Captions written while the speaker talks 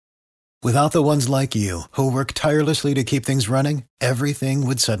Without the ones like you, who work tirelessly to keep things running, everything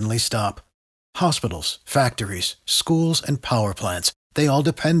would suddenly stop. Hospitals, factories, schools, and power plants, they all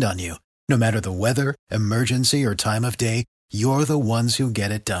depend on you. No matter the weather, emergency, or time of day, you're the ones who get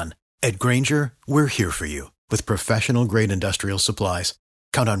it done. At Grainger, we're here for you with professional-grade industrial supplies.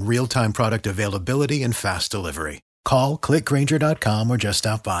 Count on real-time product availability and fast delivery. Call, click Grainger.com, or just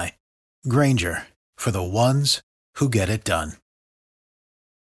stop by. Grainger, for the ones who get it done.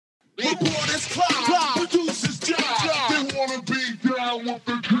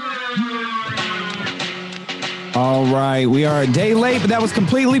 All right, we are a day late, but that was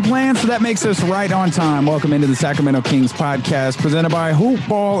completely planned, so that makes us right on time. Welcome into the Sacramento Kings podcast, presented by Hoop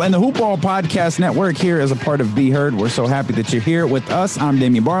Ball and the Hoop Ball Podcast Network here as a part of Be Heard. We're so happy that you're here with us. I'm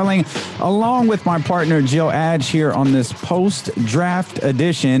Damian Barling, along with my partner Jill Adge here on this post-draft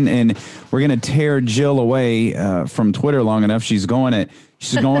edition, and we're going to tear Jill away from Twitter long enough. She's going at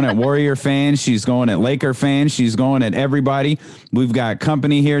Warrior fans. She's going at Laker fans. She's going at everybody. We've got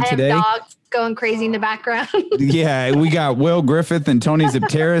company here today. Dogs going crazy in the background. Yeah, we got Will Griffith and Tony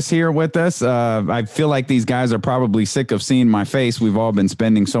Xypteras here with us. I feel like these guys are probably sick of seeing my face. We've all been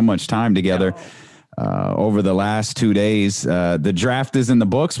spending so much time together over the last 2 days. The draft is in the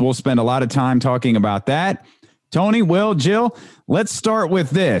books. We'll spend a lot of time talking about that. Tony, Will, Jill, let's start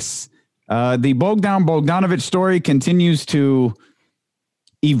with this. The Bogdanovich story continues to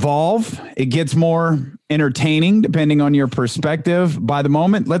evolve. It gets more entertaining depending on your perspective. By the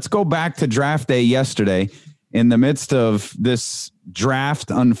moment, let's go back to draft day yesterday. In the midst of this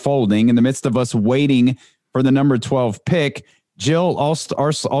draft unfolding, in the midst of us waiting for the number 12 pick, Jill, I'll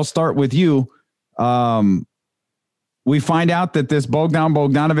start with you. We find out that this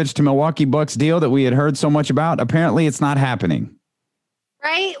Bogdanovich to Milwaukee Bucks deal that we had heard so much about, apparently it's not happening.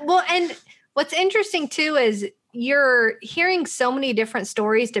 Right. Well, and what's interesting too is you're hearing so many different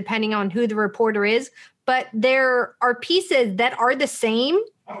stories depending on who the reporter is, but there are pieces that are the same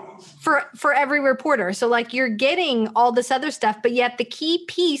for every reporter. So like you're getting all this other stuff, but yet the key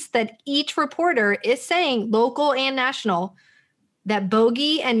piece that each reporter is saying, local and national, that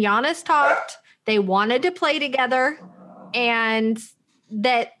Bogey and Giannis talked, they wanted to play together, and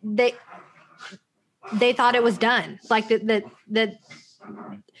that they thought it was done. Like that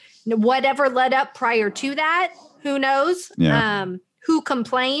whatever led up prior to that, who knows? Yeah. Who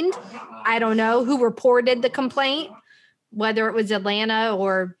complained? I don't know. Who reported the complaint, whether it was Atlanta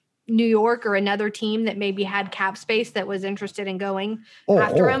or New York or another team that maybe had cap space that was interested in going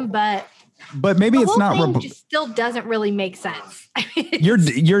after him. But maybe it's not. Just still doesn't really make sense.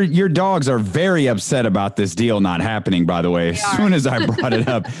 Your dogs are very upset about this deal not happening, by the way. As soon as I brought it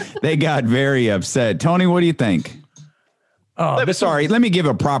up, they got very upset. Tony, what do you think? Let me give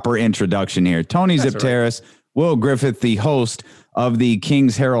a proper introduction here. Tony Xypteras, Will Griffith, the host of the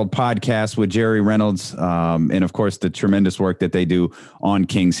Kings Herald podcast with Jerry Reynolds, and of course the tremendous work that they do on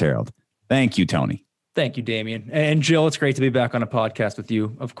Kings Herald. Thank you, Tony. Thank you, Damian. And Jill, it's great to be back on a podcast with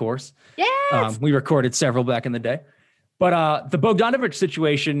you, of course. Yes. We recorded several back in the day. But the Bogdanovich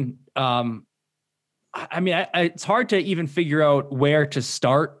situation, it's hard to even figure out where to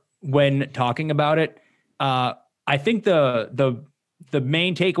start when talking about it. I think the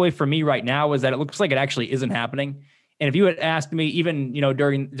main takeaway for me right now is that it looks like it actually isn't happening. And if you had asked me even,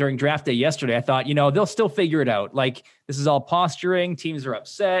 during draft day yesterday, I thought, they'll still figure it out. Like, this is all posturing. Teams are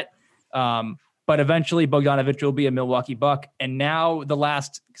upset. But eventually Bogdanovich will be a Milwaukee Buck. And now the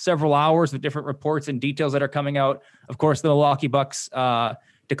last several hours with different reports and details that are coming out, of course, the Milwaukee Bucks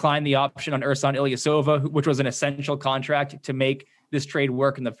declined the option on Ersan Ilyasova, which was an essential contract to make this trade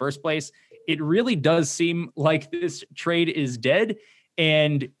work in the first place. It really does seem like this trade is dead.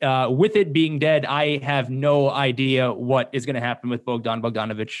 And with it being dead, I have no idea what is going to happen with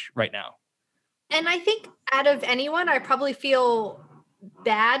Bogdanovich right now. And I think out of anyone, I probably feel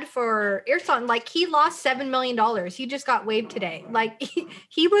bad for Ersan. Like, he lost $7 million. He just got waived today. Like,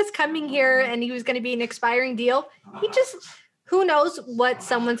 he was coming here and he was going to be an expiring deal. Who knows what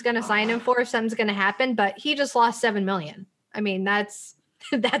someone's going to sign him for, if something's going to happen, but he just lost $7 million. I mean, that's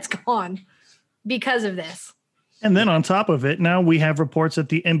gone because of this. And then on top of it, now we have reports that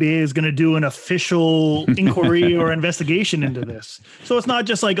the NBA is going to do an official inquiry or investigation into this. So it's not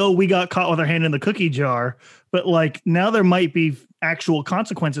just like, oh, we got caught with our hand in the cookie jar, but like now there might be actual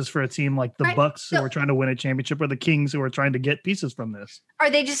consequences for a team like the Bucks who are trying to win a championship, or the Kings who are trying to get pieces from this.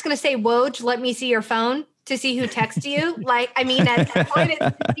 Are they just going to say, Woj, let me see your phone to see who texted you? Like, I mean, at that point,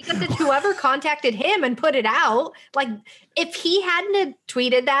 because it's whoever contacted him and put it out. Like, if he hadn't have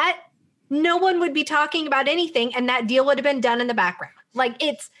tweeted that, no one would be talking about anything, and that deal would have been done in the background. Like,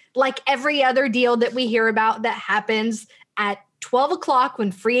 it's like every other deal that we hear about that happens at 12 o'clock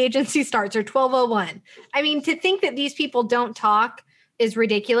when free agency starts, or 12:01. I mean, to think that these people don't talk is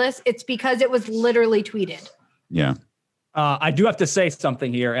ridiculous. It's because it was literally tweeted. Yeah. I do have to say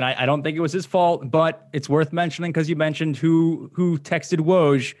something here, and I don't think it was his fault, but it's worth mentioning because you mentioned who texted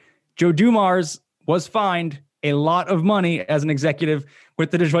Woj. Joe Dumars was fined a lot of money as an executive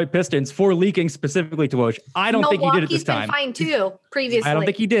with the Detroit Pistons for leaking specifically to Woj. I don't think he did it this time. Milwaukee's been fined too previously. I don't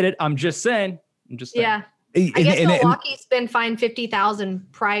think he did it. I'm just saying. Yeah. I guess Milwaukee's been fined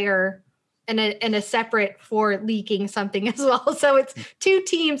 $50,000 prior and a separate for leaking something as well. So it's two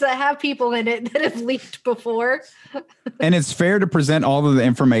teams that have people in it that have leaked before. And it's fair to present all of the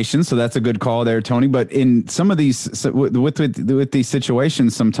information. So that's a good call there, Tony. But in some of these, with these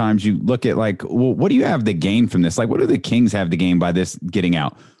situations, sometimes you look at like, well, what do you have to gain from this? Like, what do the Kings have to gain by this getting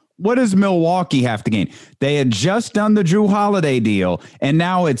out? What does Milwaukee have to gain? They had just done the Drew Holiday deal. And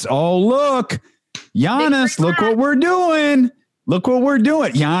now it's, oh, look, Giannis, look what we're doing. Look what we're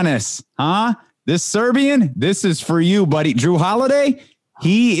doing. Giannis, huh? This Serbian, this is for you, buddy. Drew Holiday,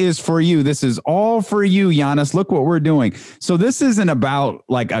 he is for you. This is all for you, Giannis. Look what we're doing. So this isn't about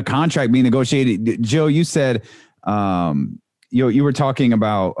like a contract being negotiated. Joe, you said you were talking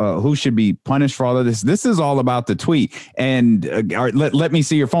about who should be punished for all of this. This is all about the tweet. And let me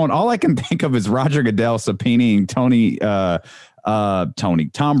see your phone. All I can think of is Roger Goodell subpoenaing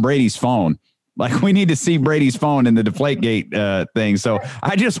Tom Brady's phone. Like, we need to see Brady's phone in the Deflategate thing. So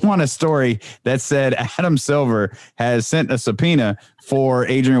I just want a story that said Adam Silver has sent a subpoena for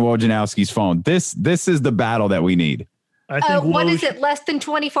Adrian Wojnarowski's phone. This is the battle that we need. I think what is it? Less than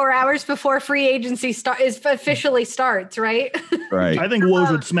 24 hours before free agency officially starts, right? Right. I think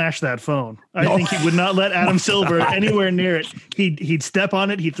Woj would smash that phone. I think he would not let Adam Silver anywhere near it. He'd step on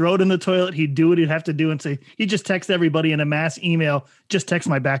it. He'd throw it in the toilet. He'd do what he'd have to do and say, he'd just text everybody in a mass email, just text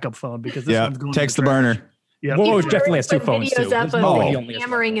my backup phone because this one's going text the burner. Yeah, Woj definitely has two phones too.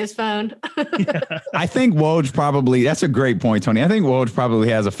 Hammering his phone. I think Woj probably, that's a great point, Tony. I think Woj probably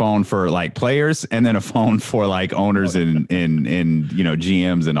has a phone for like players and then a phone for like owners and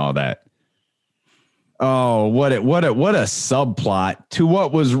GMs and all that. Oh, what a subplot to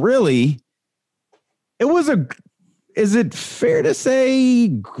what was really, is it fair to say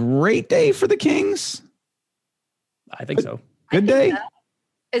great day for the Kings? I think so. Good day. So.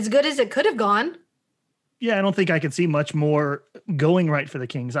 As good as it could have gone. Yeah, I don't think I could see much more going right for the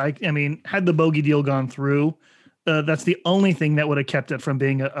Kings. I mean, had the bogey deal gone through, that's the only thing that would have kept it from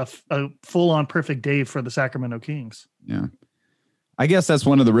being a full-on perfect day for the Sacramento Kings. Yeah. I guess that's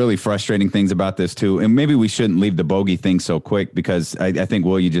one of the really frustrating things about this too. And maybe we shouldn't leave the bogey thing so quick because I think,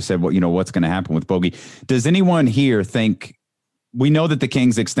 Will, you just said, what's going to happen with bogey. Does anyone here think, we know that the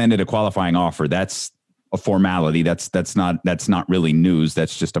Kings extended a qualifying offer. That's a formality. That's not really news.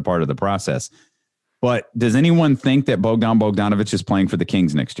 That's just a part of the process. But does anyone think that Bogdan Bogdanović is playing for the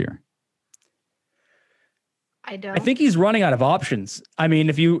Kings next year? I don't. I think he's running out of options. I mean,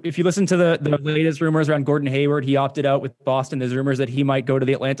 if you listen to the latest rumors around Gordon Hayward, he opted out with Boston. There's rumors that he might go to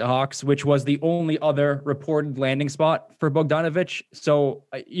the Atlanta Hawks, which was the only other reported landing spot for Bogdanović. So,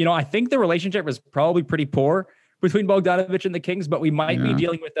 I think the relationship was probably pretty poor between Bogdanović and the Kings, but we might be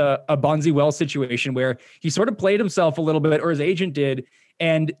dealing with a Bonzi Wells situation where he sort of played himself a little bit, or his agent did.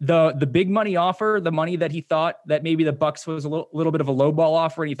 And the big money offer, the money that he thought that maybe the Bucks was a little bit of a low ball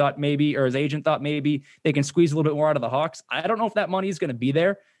offer, and he thought maybe, or his agent thought maybe they can squeeze a little bit more out of the Hawks. I don't know if that money is going to be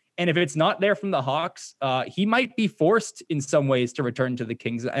there. And if it's not there from the Hawks, he might be forced in some ways to return to the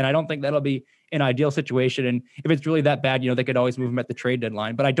Kings. And I don't think that'll be an ideal situation. And if it's really that bad, they could always move him at the trade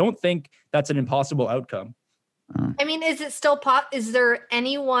deadline. But I don't think that's an impossible outcome. I mean, is it still is there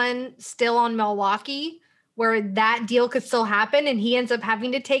anyone still on Milwaukee where that deal could still happen and he ends up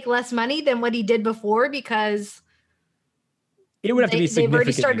having to take less money than what he did before because it would have to be they've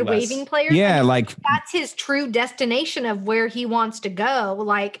already started less. waiving players? Yeah, I mean, like that's his true destination of where he wants to go.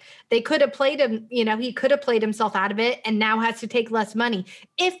 Like they could have played him, he could have played himself out of it and now has to take less money.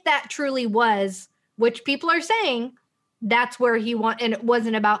 If that truly was, which people are saying, that's where he and it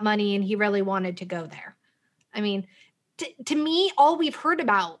wasn't about money and he really wanted to go there. I mean, to me, all we've heard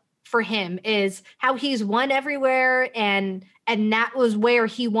about for him is how he's won everywhere. And that was where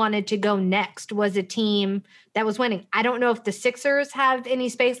he wanted to go next, was a team that was winning. I don't know if the Sixers have any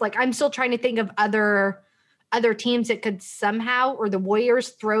space. Like I'm still trying to think of other teams that could somehow, or the Warriors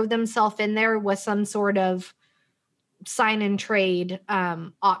throw themselves in there with some sort of sign and trade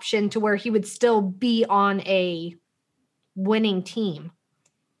option to where he would still be on a winning team.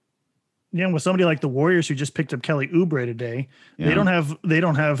 Yeah, with somebody like the Warriors who just picked up Kelly Oubre today, they don't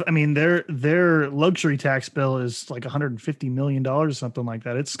have. I mean, their luxury tax bill is like $150 million or something like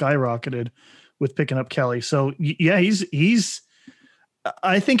that. It's skyrocketed with picking up Kelly. So yeah, he's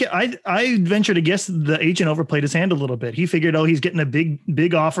I think I venture to guess the agent overplayed his hand a little bit. He figured, he's getting a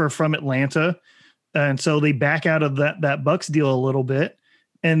big offer from Atlanta. And so they back out of that Bucks deal a little bit.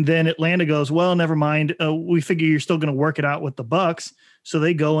 And then Atlanta goes, well, never mind. We figure you're still going to work it out with the Bucks. So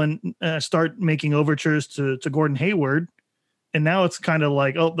they go and start making overtures to Gordon Hayward. And now it's kind of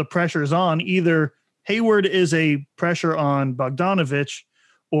like, the pressure's on. Either Hayward is a pressure on Bogdanovich,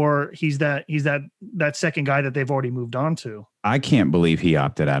 or he's that second guy that they've already moved on to. I can't believe he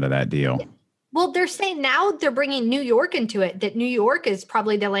opted out of that deal. Well, they're saying now they're bringing New York into it, that New York is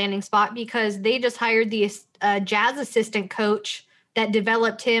probably the landing spot because they just hired the Jazz assistant coach that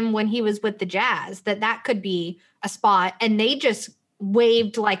developed him when he was with the Jazz, that could be a spot. And they just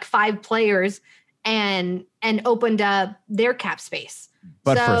waived like 5 players and opened up their cap space.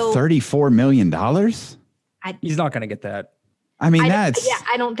 But for $34 million? He's not going to get that. I mean, I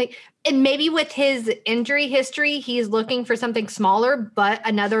don't think, and maybe with his injury history, he's looking for something smaller, but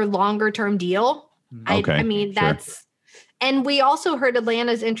another longer term deal. Okay, I mean, that's, and we also heard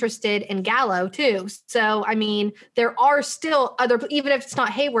Atlanta's interested in Gallo too. So, I mean, there are still even if it's not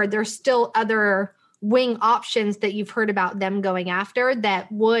Hayward, there's still other wing options that you've heard about them going after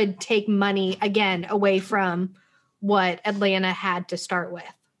that would take money again away from what Atlanta had to start with.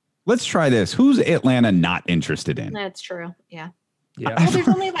 Let's try this. Who's Atlanta not interested in? That's true. Yeah. Well, there's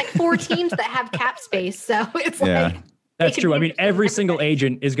only like 4 teams that have cap space. So it's like. That's true. I mean, every single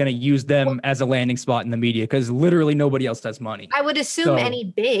agent is going to use them as a landing spot in the media because literally nobody else has money. I would assume any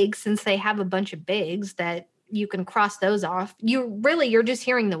bigs, since they have a bunch of bigs, that you can cross those off. You're just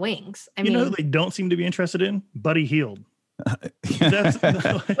hearing the wings. I mean, who they don't seem to be interested in? Buddy Hield.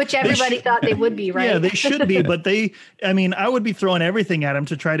 Which everybody thought they would be, right? Yeah, they should be, but I would be throwing everything at him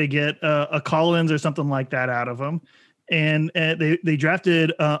to try to get a Collins or something like that out of him. And they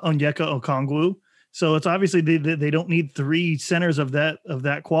drafted Onyeka Okongwu, so it's obviously they don't need 3 centers of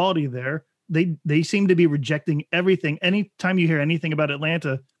that quality there. They seem to be rejecting everything. Anytime you hear anything about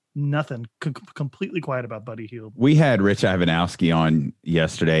Atlanta, nothing. Completely quiet about Buddy Hield. We had Rich Ivanowski on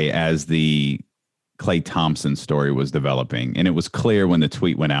yesterday as the Klay Thompson story was developing, and it was clear when the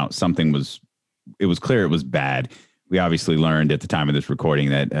tweet went out, it was clear it was bad. We obviously learned at the time of this recording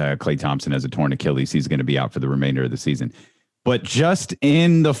that Klay Thompson has a torn Achilles. He's going to be out for the remainder of the season. But just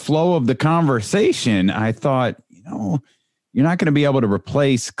in the flow of the conversation, I thought, you're not going to be able to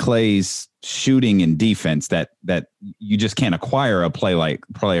replace Klay's shooting and defense that you just can't acquire a player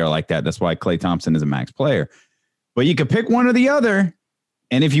like that. That's why Klay Thompson is a max player. But you could pick one or the other.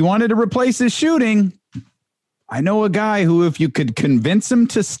 And if you wanted to replace his shooting, I know a guy who, if you could convince him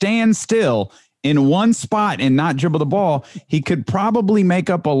to stand still in one spot and not dribble the ball, he could probably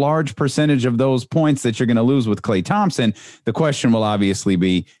make up a large percentage of those points that you're going to lose with Klay Thompson. The question will obviously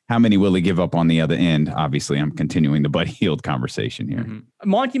be, how many will he give up on the other end? Obviously, I'm continuing the Buddy Hield conversation here. Mm-hmm.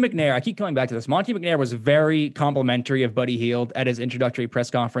 Monte McNair, I keep coming back to this. Monte McNair was very complimentary of Buddy Hield at his introductory press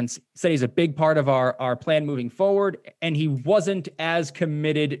conference. He said he's a big part of our plan moving forward, and he wasn't as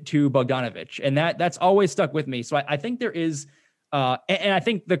committed to Bogdanovich. And that's always stuck with me. So I think there is... and I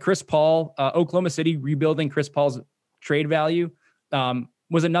think the Chris Paul, Oklahoma City rebuilding Chris Paul's trade value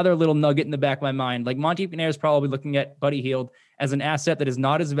was another little nugget in the back of my mind. Like, Monte McNair is probably looking at Buddy Hield as an asset that is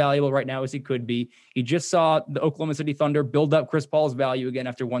not as valuable right now as he could be. He just saw the Oklahoma City Thunder build up Chris Paul's value again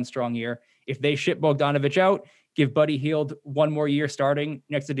after one strong year. If they ship Bogdanovich out, give Buddy Hield one more year starting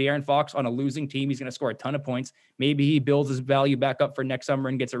next to De'Aaron Fox on a losing team, he's going to score a ton of points. Maybe he builds his value back up for next summer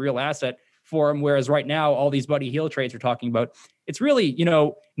and gets a real asset for him. Whereas right now, all these Buddy Hield trades we're talking about, it's really,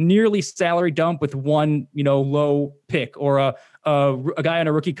 nearly salary dump with one, low pick, or a guy on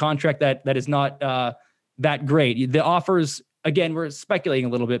a rookie contract that is not that great. The offers, again, we're speculating a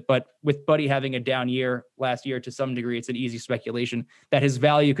little bit, but with Buddy having a down year last year, to some degree, it's an easy speculation that his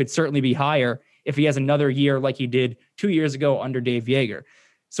value could certainly be higher if he has another year like he did 2 years ago under Dave Yeager.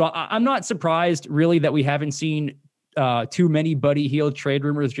 So I'm not surprised really that we haven't seen too many Buddy Hield trade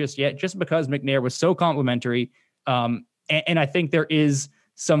rumors just yet, just because McNair was so complimentary. And I think there is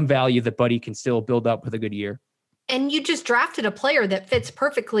some value that Buddy can still build up with a good year. And you just drafted a player that fits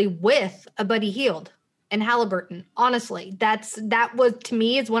perfectly with a Buddy Hield and Halliburton. Honestly, that was, to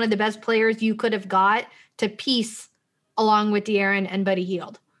me, is one of the best players you could have got to piece along with De'Aaron and Buddy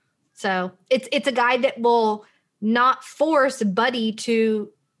Hield. So it's a guy that will not force Buddy to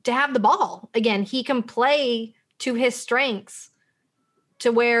have the ball. Again, he can play to his strengths,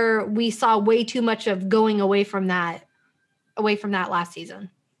 to where we saw way too much of going away from that last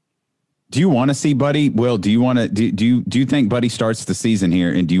season. Do you want to see Buddy? Will, do you want to do you think Buddy starts the season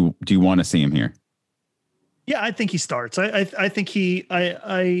here, and do you want to see him here? Yeah, I think he starts. I think he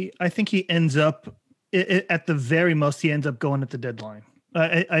ends up at the very most, he ends up going at the deadline.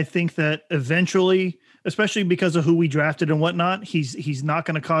 I think that eventually, especially because of who we drafted and whatnot, he's not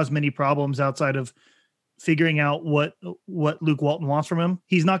going to cause many problems outside of figuring out what Luke Walton wants from him.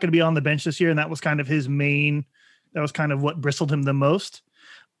 He's not going to be on the bench this year, and that was kind of what bristled him the most.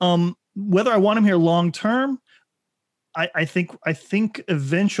 Whether I want him here long term, I think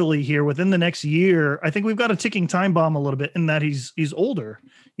eventually here within the next year, I think we've got a ticking time bomb a little bit in that he's older.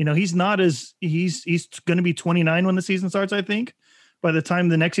 He's going to be 29 when the season starts. I think by the time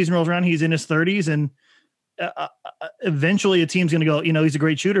the next season rolls around, he's in his 30s, and eventually a team's going to go, he's a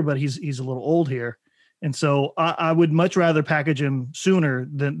great shooter, but he's a little old here. And so I would much rather package him sooner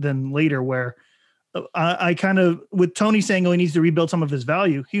than later, where I kind of, with Tony saying, he needs to rebuild some of his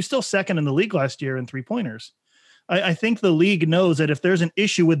value. He was still second in the league last year in 3-pointers. I think the league knows that if there's an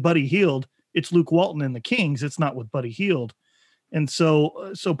issue with Buddy Hield, it's Luke Walton and the Kings. It's not with Buddy Hield. And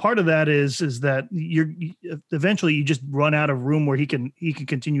so part of that is that eventually you just run out of room where he can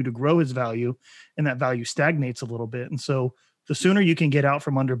continue to grow his value, and that value stagnates a little bit. And so the sooner you can get out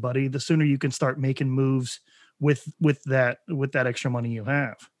from under Buddy, the sooner you can start making moves with that extra money you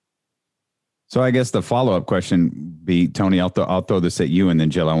have. So I guess the follow-up question be, Tony, I'll throw this at you, and then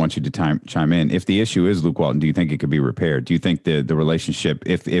Jill, I want you to chime in. If the issue is Luke Walton, do you think it could be repaired? Do you think the relationship,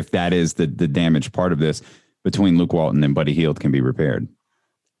 if that is the damaged part of this, between Luke Walton and Buddy Hield can be repaired?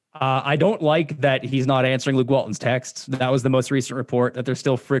 I don't like that he's not answering Luke Walton's texts. That was the most recent report, that there's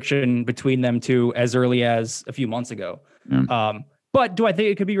still friction between them two as early as a few months ago. Yeah. But do I think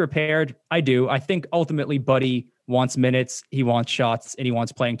it could be repaired? I do. I think ultimately Buddy wants minutes, he wants shots, and he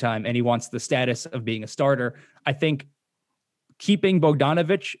wants playing time, and he wants the status of being a starter. I think keeping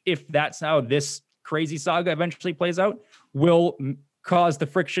Bogdanovic, if that's how this crazy saga eventually plays out, will cause the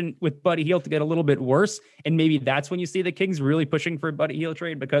friction with Buddy Hield to get a little bit worse. And maybe that's when you see the Kings really pushing for a Buddy Hield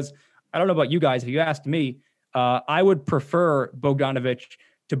trade, because I don't know about you guys. If you asked me, I would prefer Bogdanovic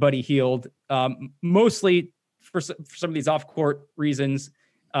to Buddy Hield, mostly for some of these off-court reasons,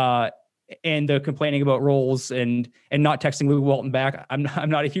 and the complaining about roles and not texting Luke Walton back. I'm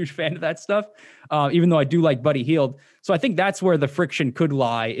not a huge fan of that stuff, even though I do like Buddy Hield. So I think that's where the friction could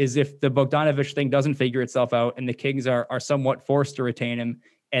lie, is if the Bogdanovic thing doesn't figure itself out and the Kings are somewhat forced to retain him,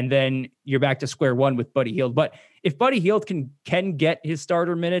 and then you're back to square one with Buddy Hield. But if Buddy Hield can get his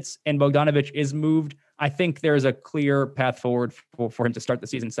starter minutes and Bogdanovic is moved, I think there's a clear path forward for him to start the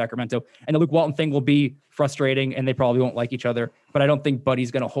season in Sacramento. And the Luke Walton thing will be frustrating, and they probably won't like each other, but I don't think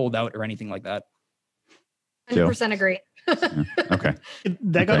Buddy's going to hold out or anything like that. 100% agree. Okay.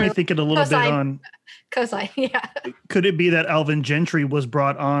 That got me thinking a little bit on Cosign. Yeah. Could it be that Alvin Gentry was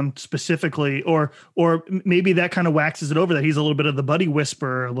brought on specifically, or maybe that kind of waxes it over, that he's a little bit of the Buddy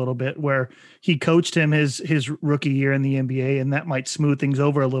whisperer a little bit, where he coached him his rookie year in the NBA, and that might smooth things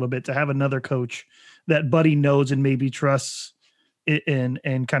over a little bit to have another coach that Buddy knows and maybe trusts and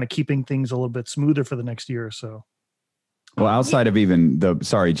kind of keeping things a little bit smoother for the next year or so. Well, outside of even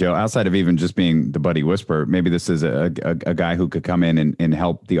just being the Buddy whisperer, maybe this is a guy who could come in and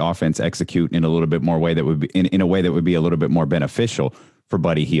help the offense execute in a little bit more way that would be in a way that would be a little bit more beneficial for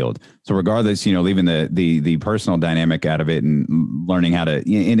Buddy Hield. So regardless, leaving the personal dynamic out of it and learning how to,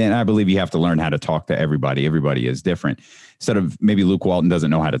 and I believe you have to learn how to talk to everybody. Everybody is different. Instead of maybe Luke Walton doesn't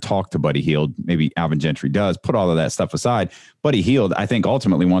know how to talk to Buddy Hield, maybe Alvin Gentry does. Put all of that stuff aside. Buddy Hield, I think,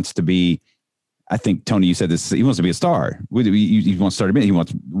 ultimately wants to be, I think, Tony, you said this, he wants to be a star. He wants to start a minute.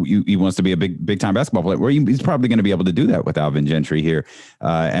 He wants to be a big time basketball player. Where he's probably going to be able to do that with Alvin Gentry here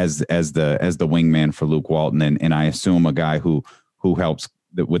as the wingman for Luke Walton, and I assume a guy who helps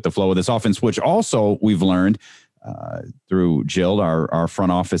with the flow of this offense, which also we've learned through Jill, our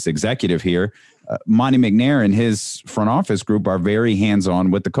front office executive here. Monty McNair and his front office group are very hands-on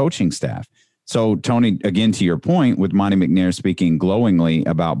with the coaching staff. So, Tony, again, to your point, with Monty McNair speaking glowingly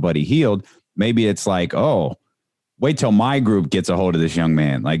about Buddy Hield, maybe it's like, oh, wait till my group gets a hold of this young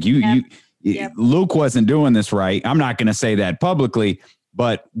man. Like Luke wasn't doing this right. I'm not going to say that publicly,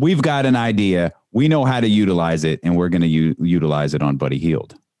 but we've got an idea. We know how to utilize it, and we're going to utilize it on Buddy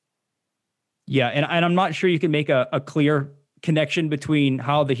Hield. Yeah, and I'm not sure you can make a clear connection between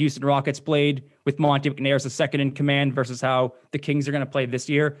how the Houston Rockets played with Monty McNair as the second in command versus how the Kings are going to play this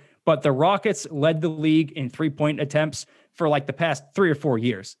year. But the Rockets led the league in 3-point attempts for like the past 3 or 4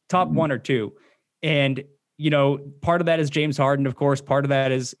 years, top 1 or 2. And, part of that is James Harden, of course. Part of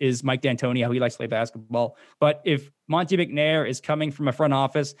that is Mike D'Antoni, how he likes to play basketball. But if Monty McNair is coming from a front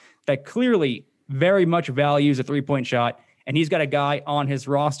office that clearly very much values a 3-point shot, and he's got a guy on his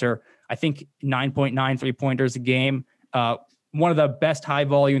roster, I think 9.9 3-pointers a game, one of the best high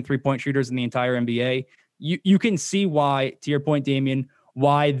volume 3-point shooters in the entire NBA. You can see why, to your point, Damian,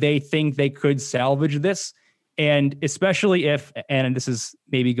 why they think they could salvage this. And especially if, and this is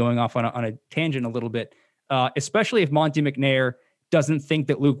maybe going off on a tangent a little bit, especially if Monty McNair doesn't think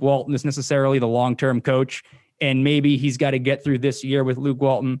that Luke Walton is necessarily the long-term coach, and maybe he's got to get through this year with Luke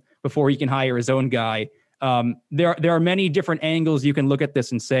Walton before he can hire his own guy. There are many different angles you can look at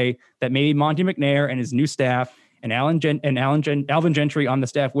this and say that maybe Monty McNair and his new staff and Alvin Gentry on the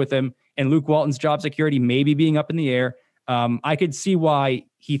staff with him and Luke Walton's job security maybe being up in the air. I could see why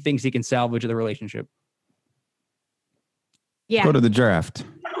he thinks he can salvage the relationship. Yeah. Go to the draft.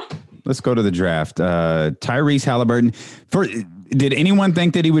 Let's go to the draft. Tyrese Halliburton. Did anyone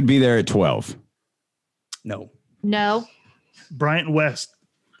think that he would be there at 12? No. Bryant West.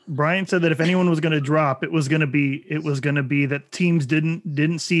 Bryant said that if anyone was going to drop, it was going to be that teams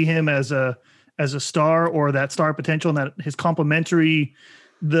didn't see him as a star or that star potential, and that his complementary,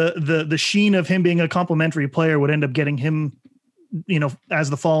 the sheen of him being a complementary player would end up getting him, as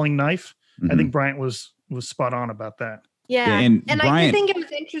the falling knife. Mm-hmm. I think Bryant was spot on about that. Yeah. And I did think it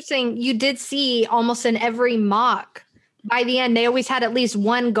was interesting. You did see almost in every mock, by the end, they always had at least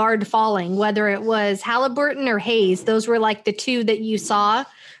one guard falling, whether it was Halliburton or Hayes. Those were like the two that you saw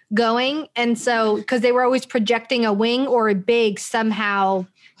going. And so, because they were always projecting a wing or a big somehow,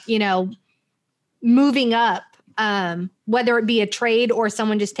 moving up, whether it be a trade or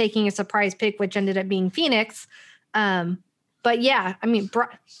someone just taking a surprise pick, which ended up being Phoenix. But yeah, I mean,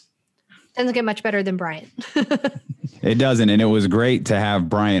 doesn't get much better than Bryant. It doesn't. And it was great to have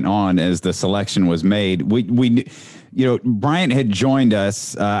Bryant on as the selection was made. We Bryant had joined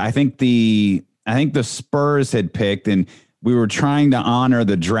us. I think the Spurs had picked, and we were trying to honor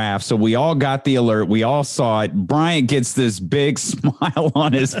the draft. So we all got the alert. We all saw it. Bryant gets this big smile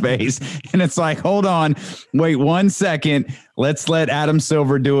on his face. And it's like, hold on, wait 1 second. Let's let Adam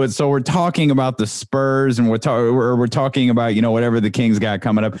Silver do it. So we're talking about the Spurs, and we're talking about, whatever the Kings got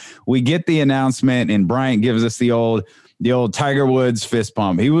coming up. We get the announcement, and Bryant gives us the old Tiger Woods fist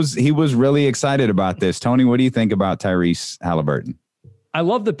pump. He was really excited about this. Tony, what do you think about Tyrese Halliburton? I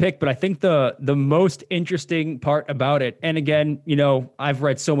love the pick, but I think the most interesting part about it, and again, I've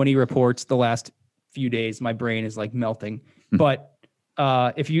read so many reports the last few days, my brain is like melting. But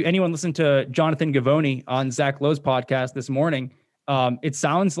if anyone listened to Jonathan Givony on Zach Lowe's podcast this morning, it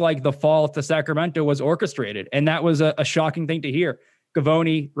sounds like the fall to Sacramento was orchestrated, and that was a shocking thing to hear.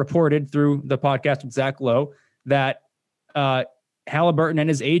 Givony reported through the podcast with Zach Lowe that Halliburton and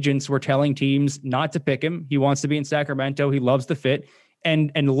his agents were telling teams not to pick him. He wants to be in Sacramento. He loves the fit.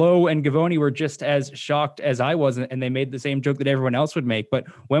 And Lowe and Givony were just as shocked as I was, and they made the same joke that everyone else would make. But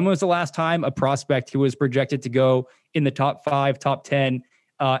when was the last time a prospect who was projected to go in the top 5, top 10,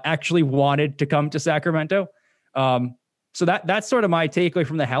 actually wanted to come to Sacramento? So that's sort of my takeaway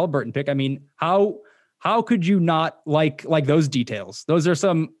from the Halliburton pick. I mean, how could you not like those details? Those are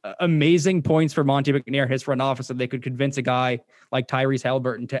some amazing points for Monty McNair, his front office, that they could convince a guy like Tyrese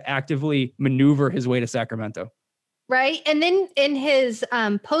Halliburton to actively maneuver his way to Sacramento. Right. And then in his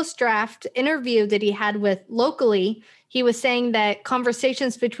post-draft interview that he had with Locally, he was saying that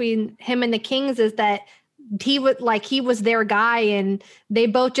conversations between him and the Kings is that he was their guy, and they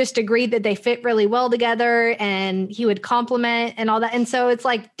both just agreed that they fit really well together, and he would compliment and all that. And so it's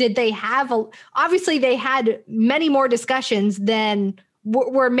like, did they have obviously they had many more discussions than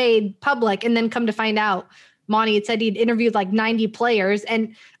were made public, and then come to find out, Monty had said he'd interviewed like 90 players.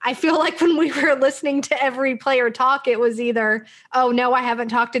 And I feel like when we were listening to every player talk, it was either, oh no, I haven't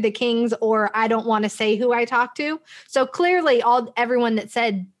talked to the Kings, or I don't want to say who I talked to. So clearly everyone that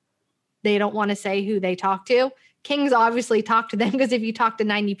said they don't want to say who they talked to, Kings obviously talked to them, because if you talk to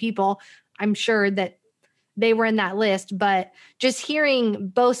 90 people, I'm sure that they were in that list. But just hearing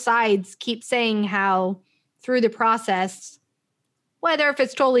both sides keep saying how through the process, whether if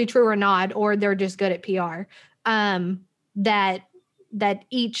it's totally true or not, or they're just good at PR, that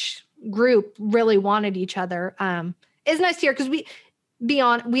each group really wanted each other, is nice to hear, because we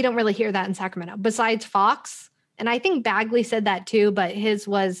don't really hear that in Sacramento besides Fox. And I think Bagley said that too, but his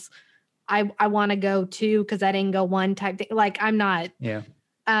was, I want to go too, because I didn't go one type thing. Like, I'm not. Yeah.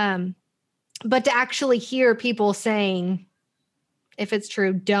 But to actually hear people saying, if it's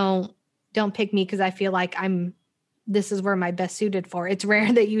true, don't pick me, because I feel like this is where my best suited for. It's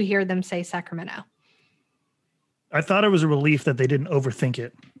rare that you hear them say Sacramento. I thought it was a relief that they didn't overthink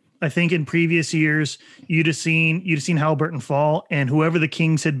it. I think in previous years, you'd have seen Halliburton fall, and whoever the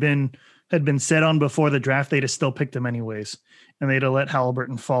Kings had been set on before the draft, they'd have still picked him anyways. And they'd have let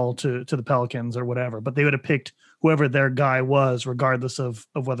Halliburton fall to the Pelicans or whatever, but they would have picked whoever their guy was, regardless of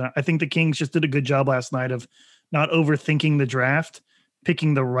whether. I think the Kings just did a good job last night of not overthinking the draft,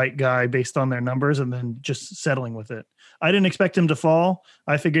 picking the right guy based on their numbers, and then just settling with it. I didn't expect him to fall.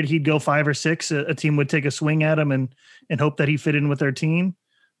 I figured he'd go 5 or 6. A team would take a swing at him and hope that he fit in with their team.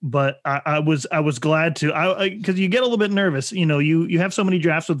 But I was glad to, because you get a little bit nervous. You have so many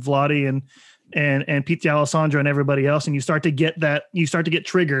drafts with Vlade and Pete Alessandro and everybody else, and you start to get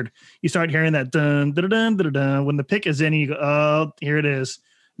triggered. You start hearing that dun dun dun dun dun when the pick is in, and you go, oh, here it is.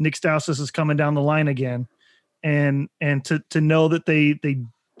 Nick Stauskas is coming down the line again, and to know that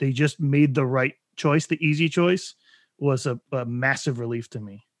they just made the right choice, the easy choice, was a massive relief to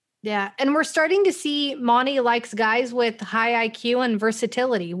me. Yeah, and we're starting to see Monty likes guys with high IQ and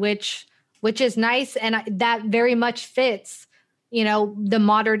versatility, which is nice, and that very much fits, the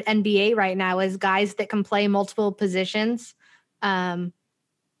modern NBA right now, is guys that can play multiple positions, can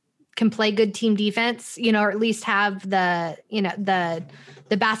play good team defense, or at least have the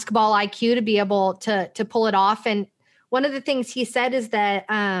basketball IQ to be able to pull it off. And one of the things he said is that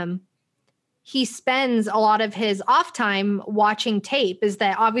he spends a lot of his off time watching tape. Is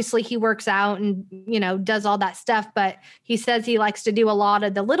that obviously he works out and, does all that stuff, but he says he likes to do a lot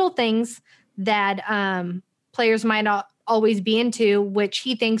of the little things that players might not always be into, which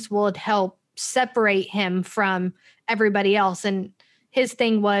he thinks will help separate him from everybody else. And his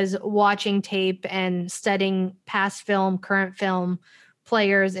thing was watching tape and studying past film, current film,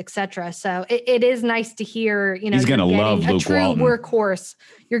 players, etc. So it is nice to hear, he's going to love a Luke true Walton. Workhorse.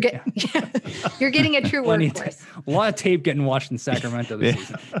 You're getting a true workhorse. A lot of tape getting watched in Sacramento this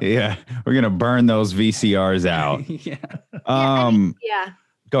season. Yeah. We're going to burn those VCRs out. Yeah.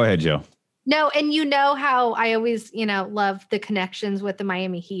 Go ahead, Joe. No, and how I always, love the connections with the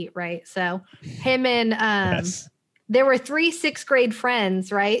Miami Heat, right? So him and Yes. There were 3 6th grade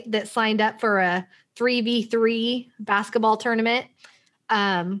friends, right, that signed up for a 3v3 basketball tournament.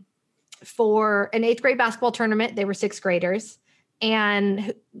 For an 8th grade basketball tournament, they were 6th graders.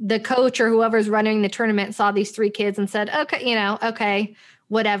 And the coach or whoever's running the tournament saw these 3 kids and said, okay,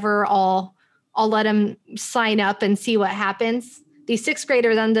 whatever, I'll let them sign up and see what happens. These 6th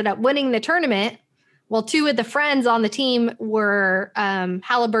graders ended up winning the tournament. Well, 2 of the friends on the team were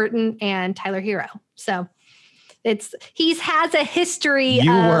Halliburton and Tyler Hero. So he has a history.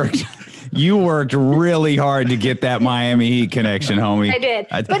 You worked really hard to get that Miami Heat connection, homie. I did.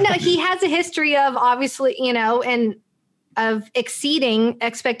 But no, he has a history of obviously, and of exceeding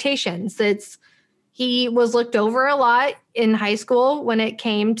expectations. He was looked over a lot in high school when it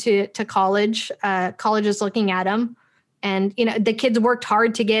came to college. Colleges looking at him, and the kids worked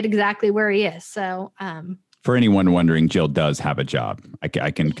hard to get exactly where he is. So for anyone wondering, Jill does have a job. I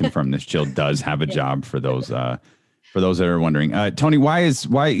can confirm this. Jill does have a job for those that are wondering. Tony, why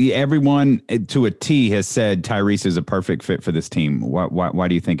everyone to a T has said Tyrese is a perfect fit for this team? Why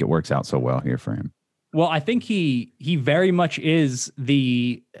do you think it works out so well here for him? Well, I think he very much is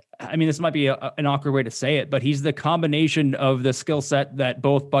this might be an awkward way to say it, but he's the combination of the skill set that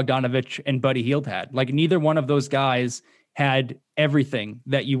both Bogdanovich and Buddy Hield had. Like, neither one of those guys had everything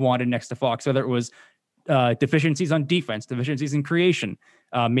that you wanted next to Fox, whether it was deficiencies on defense, deficiencies in creation.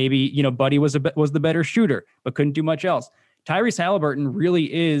 Maybe, Buddy was the better shooter, but couldn't do much else. Tyrese Halliburton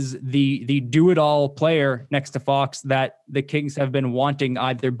really is the do-it-all player next to Fox that the Kings have been wanting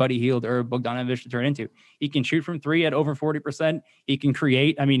either Buddy Hield or Bogdanovich to turn into. He can shoot from 3 at over 40%. He can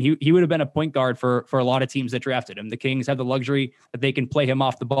create. I mean, he would have been a point guard for a lot of teams that drafted him. The Kings have the luxury that they can play him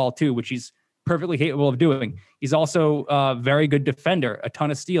off the ball too, which he's perfectly capable of doing. He's also a very good defender, a ton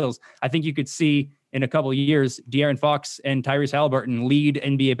of steals. I think you could see in a couple of years, De'Aaron Fox and Tyrese Halliburton lead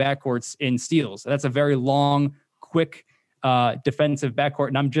NBA backcourts in steals. That's a very long, quick defensive backcourt.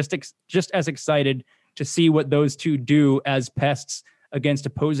 And I'm just as excited to see what those two do as pests against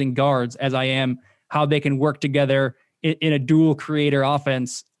opposing guards as I am how they can work together in a dual creator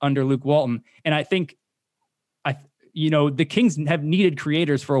offense under Luke Walton. And I think, the Kings have needed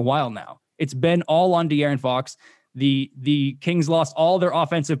creators for a while now. It's been all on De'Aaron Fox. The Kings lost all their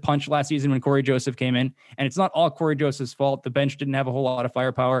offensive punch last season when Corey Joseph came in, and it's not all Corey Joseph's fault. The bench didn't have a whole lot of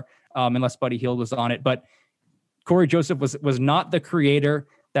firepower unless Buddy Hield was on it. But Corey Joseph was not the creator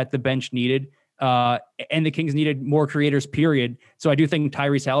that the bench needed, and the Kings needed more creators, period. So I do think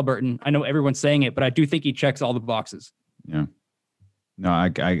Tyrese Halliburton, I know everyone's saying it, but I do think he checks all the boxes. Yeah. No,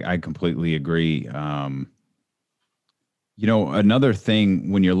 I completely agree. Another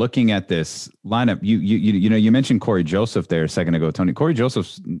thing when you're looking at this lineup, you mentioned Corey Joseph there a second ago, Tony. Corey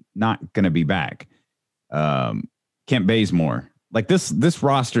Joseph's not going to be back. Kent Bazemore, like this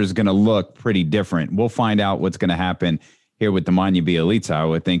roster is going to look pretty different. We'll find out what's going to happen here with Nemanja Bjelica, I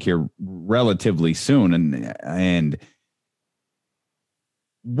would think, here relatively soon. And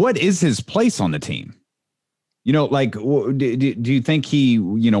what is his place on the team? Like, do you think he,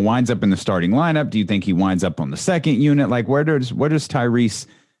 winds up in the starting lineup? Do you think he winds up on the second unit? Like, where does Tyrese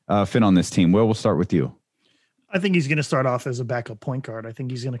fit on this team? Will, we'll start with you. I think he's going to start off as a backup point guard. I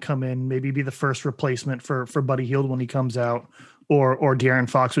think he's going to come in, maybe be the first replacement for Buddy Hield when he comes out, or De'Aaron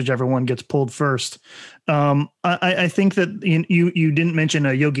Fox, whichever one gets pulled first. I think that you didn't mention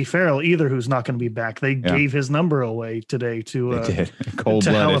Yogi Ferrell either, who's not going to be back. They gave his number away today to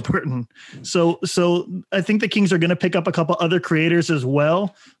Halliburton. So I think the Kings are going to pick up a couple other creators as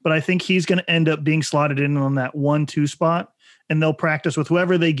well, but I think he's going to end up being slotted in on that 1-2 spot. And they'll practice with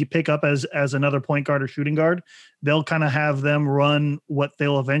whoever they pick up as another point guard or shooting guard. They'll kind of have them run what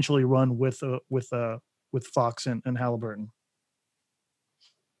they'll eventually run with Fox and Halliburton.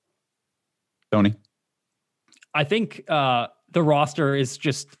 Tony, I think the roster is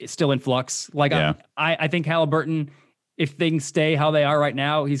still in flux. Like I think Halliburton, if things stay how they are right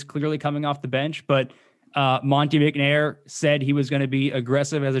now, he's clearly coming off the bench. But Monty McNair said he was going to be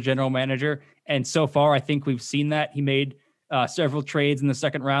aggressive as a general manager, and so far I think we've seen that. He made several trades in the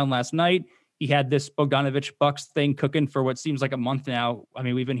second round last night. He had this Bogdanovich Bucks thing cooking for what seems like a month now. I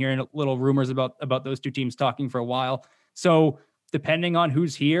mean, we've been hearing little rumors about those two teams talking for a while. So depending on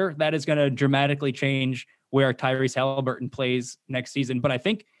who's here, that is going to dramatically change where Tyrese Halliburton plays next season. But I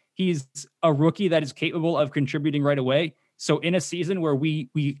think he's a rookie that is capable of contributing right away. So in a season where we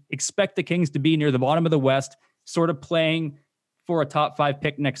expect the Kings to be near the bottom of the West, sort of playing for a top 5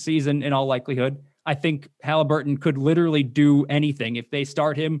 pick next season in all likelihood, I think Halliburton could literally do anything. If they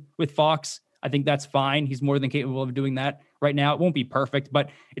start him with Fox, I think that's fine. He's more than capable of doing that right now. It won't be perfect,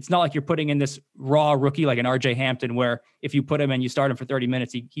 but it's not like you're putting in this raw rookie like an RJ Hampton, where if you put him and you start him for 30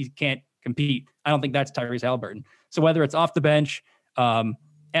 minutes, he can't compete. I don't think that's Tyrese Halliburton. So whether it's off the bench,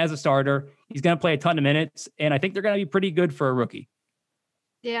 as a starter, he's going to play a ton of minutes, and I think they're going to be pretty good for a rookie.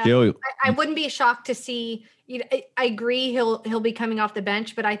 Yeah, I wouldn't be shocked to see. I agree he'll be coming off the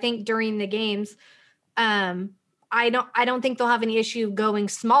bench, but I think during the games, I don't think they'll have any issue going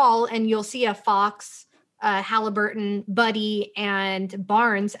small, and you'll see a Fox, Halliburton, Buddy, and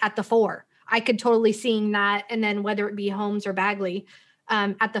Barnes at the 4. I could totally seeing that, and then whether it be Holmes or Bagley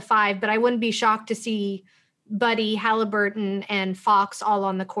at the 5. But I wouldn't be shocked to see Buddy, Halliburton, and Fox all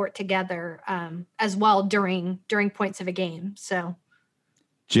on the court together as well during points of a game. So.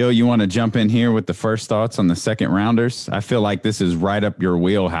 Jill, you want to jump in here with the first thoughts on the second rounders? I feel like this is right up your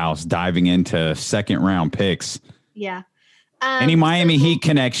wheelhouse, diving into second round picks. Yeah. Any Miami Heat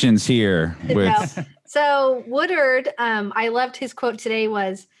connections here? So Woodard, I loved his quote today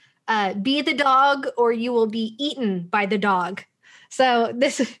was, be the dog or you will be eaten by the dog. So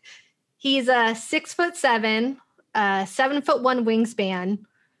he's a 6'7", 7'1"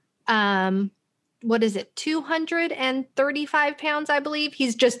 wingspan. What is it? 235 pounds, I believe.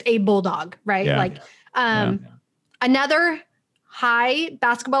 He's just a bulldog, right? Yeah. Another high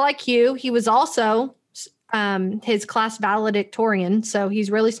basketball IQ. He was also his class valedictorian, so he's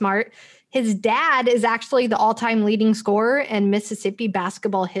really smart. His dad is actually the all-time leading scorer in Mississippi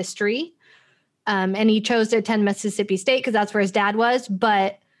basketball history. And he chose to attend Mississippi State because that's where his dad was.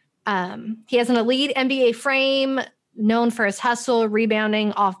 But he has an elite NBA frame, known for his hustle,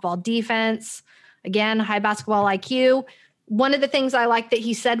 rebounding, off-ball defense. Again, high basketball IQ. One of the things I like that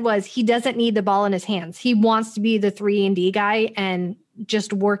he said was he doesn't need the ball in his hands. He wants to be the 3-and-D guy and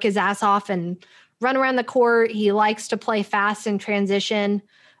just work his ass off and run around the court. He likes to play fast in transition.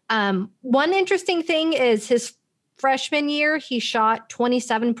 One interesting thing is his freshman year, he shot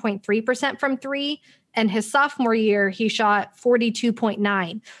 27.3% from 3. And his sophomore year, he shot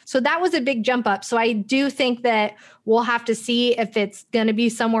 42.9. So that was a big jump up. So I do think that we'll have to see if it's going to be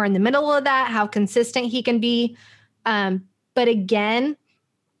somewhere in the middle of that, how consistent he can be. But again,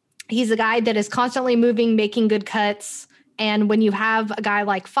 he's a guy that is constantly moving, making good cuts. And when you have a guy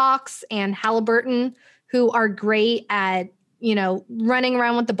like Fox and Halliburton, who are great at, running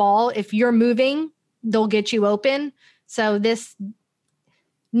around with the ball, if you're moving, they'll get you open. So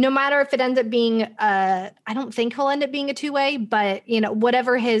no matter if it ends up being, I don't think he'll end up being a 2-way, but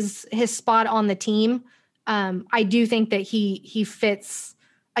whatever his spot on the team, I do think that he fits,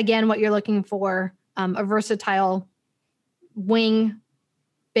 again, what you're looking for, a versatile wing,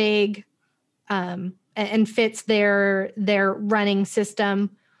 big, and fits their running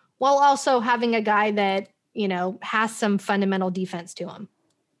system, while also having a guy that has some fundamental defense to him.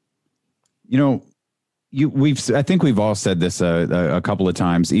 I think we've all said this a couple of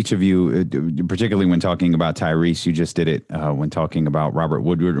times. Each of you, particularly when talking about Tyrese, you just did it when talking about Robert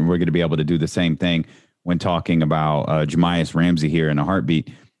Woodward, and we're going to be able to do the same thing when talking about Jamias Ramsey here in a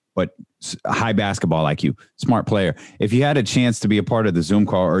heartbeat. But high basketball IQ, smart player. If you had a chance to be a part of the Zoom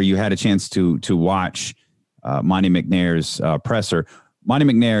call, or you had a chance to watch Monty McNair's presser. Monty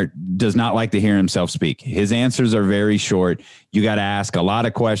McNair does not like to hear himself speak. His answers are very short. You got to ask a lot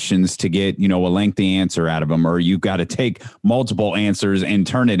of questions to get, a lengthy answer out of him, or you got to take multiple answers and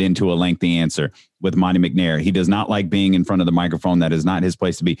turn it into a lengthy answer with Monty McNair. He does not like being in front of the microphone. That is not his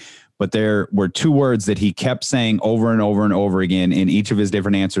place to be. But there were two words that he kept saying over and over and over again in each of his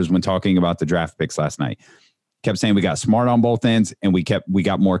different answers when talking about the draft picks last night. Kept saying we got smart on both ends and we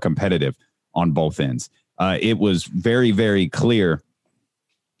got more competitive on both ends. It was very, very clear.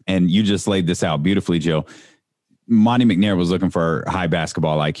 And you just laid this out beautifully, Joe. Monty McNair was looking for high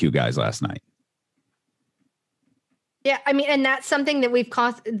basketball IQ guys last night. Yeah, I mean, and that's something that we've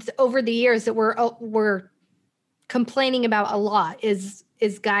caused over the years that we're complaining about a lot is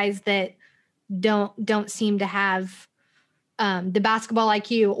guys that don't seem to have the basketball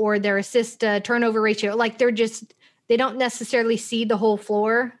IQ or their assist turnover ratio. Like they don't necessarily see the whole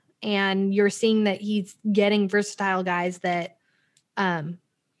floor, and you're seeing that he's getting versatile guys that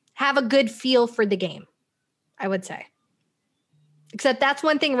have a good feel for the game, I would say. Except that's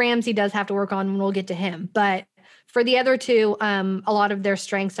one thing Ramsey does have to work on, and we'll get to him. But for the other two, a lot of their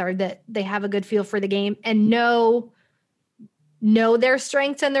strengths are that they have a good feel for the game and know their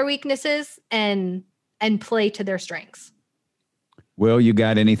strengths and their weaknesses and play to their strengths. Will, you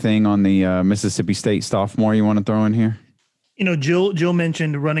got anything on the Mississippi State sophomore you want to throw in here? Jill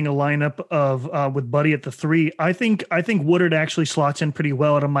mentioned running a lineup of with Buddy at the 3. I think Woodard actually slots in pretty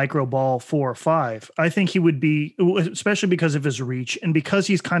well at a micro ball 4 or 5. I think he would be, especially because of his reach and because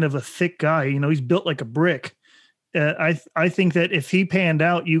he's kind of a thick guy. He's built like a brick. I think that if he panned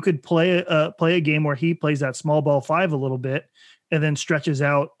out, you could play a game where he plays that small ball 5 a little bit and then stretches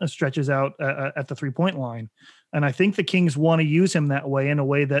out at the 3-point line. And I think the Kings want to use him that way, in a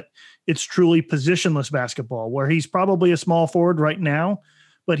way that it's truly positionless basketball, where he's probably a small forward right now,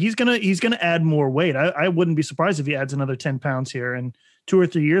 but he's gonna add more weight. I wouldn't be surprised if he adds another 10 pounds here. And 2 or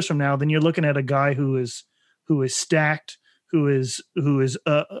 3 years from now, then you're looking at a guy who is stacked, who is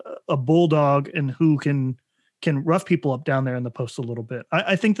a bulldog, and who can rough people up down there in the post a little bit.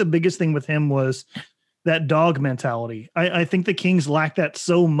 I think the biggest thing with him was that dog mentality. I think the Kings lack that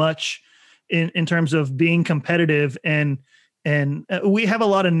so much in terms of being competitive, and we have a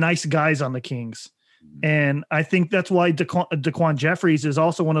lot of nice guys on the Kings. And I think that's why Daquan Jeffries is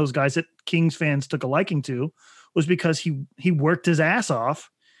also one of those guys that Kings fans took a liking to, was because he worked his ass off,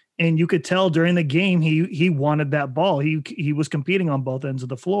 and you could tell during the game he wanted that ball. He was competing on both ends of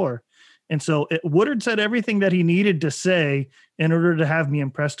the floor. And so Woodard said everything that he needed to say in order to have me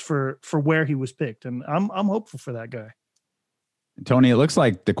impressed for where he was picked. And I'm hopeful for that guy. Tony, it looks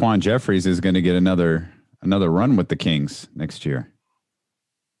like Daquan Jeffries is going to get another run with the Kings next year.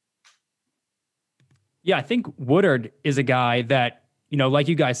 Yeah, I think Woodard is a guy that, like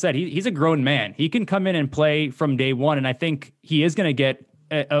you guys said, he's a grown man. He can come in and play from day one, and I think he is going to get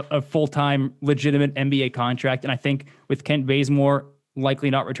a full-time, legitimate NBA contract. And I think with Kent Bazemore likely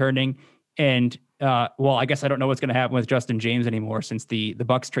not returning, and I guess I don't know what's going to happen with Justin James anymore since the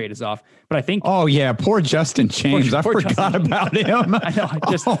Bucks trade is off. But I think, oh yeah, poor Justin James. I forgot about him. I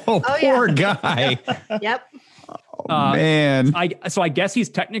know. Poor guy. Yep. Oh, man. So I guess he's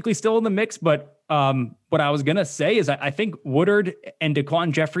technically still in the mix, but what I was going to say is I think Woodard and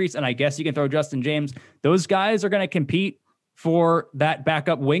Daquan Jeffries, and I guess you can throw Justin James, those guys are going to compete for that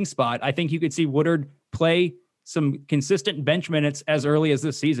backup wing spot. I think you could see Woodard play some consistent bench minutes as early as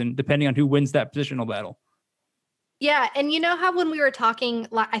this season, depending on who wins that positional battle. Yeah. And how when we were talking,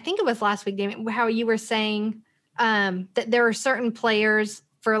 I think it was last week, Damon, how you were saying that there are certain players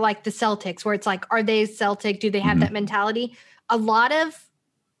for like the Celtics where it's like, are they Celtic? Do they have that mentality? A lot of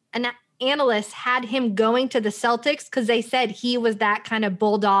analysts had him going to the Celtics because they said he was that kind of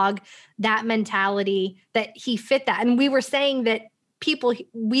bulldog, that mentality, that he fit that. And we were saying that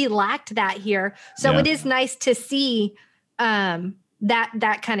we lacked that here. So It is nice to see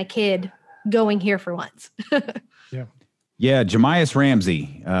that kind of kid going here for once. Yeah. Jamias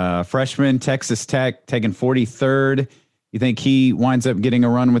Ramsey, freshman, Texas Tech, taking 43rd. You think he winds up getting a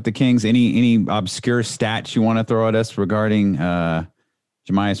run with the Kings? Any obscure stats you want to throw at us regarding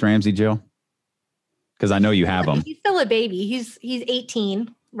Jamias Ramsey, Jill? Because I know you have him. He's still a baby. He's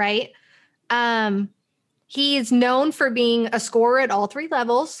 18, right? He is known for being a scorer at all 3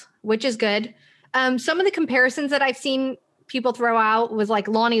 levels, which is good. Some of the comparisons that I've seen people throw out was like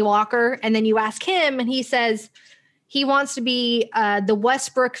Lonnie Walker. And then you ask him and he says he wants to be the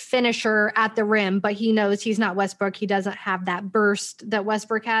Westbrook finisher at the rim, but he knows he's not Westbrook. He doesn't have that burst that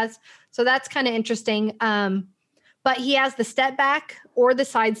Westbrook has. So that's kind of interesting. But he has the step back or the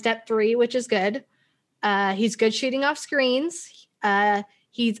side step 3, which is good. He's good shooting off screens.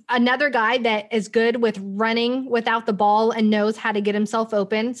 He's another guy that is good with running without the ball and knows how to get himself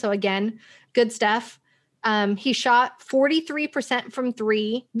open. So again, good stuff. He shot 43% from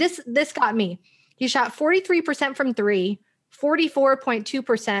three. This got me. He shot 43% from three,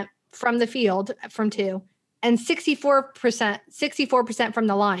 44.2% from the field from two, and 64% from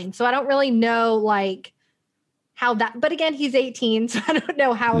the line. So I don't really know like how that, but again, he's 18. So I don't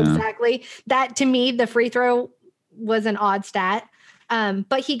know how exactly that, to me, the free throw was an odd stat.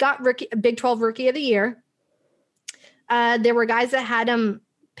 But he got Big 12 Rookie of the Year. There were guys that had him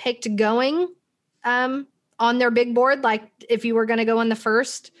picked going on their big board. Like if you were going to go in the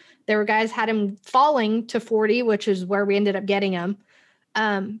first, there were guys had him falling to 40, which is where we ended up getting him.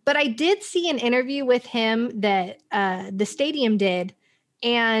 But I did see an interview with him that the stadium did,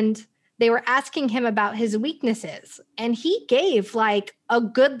 and they were asking him about his weaknesses, and he gave like a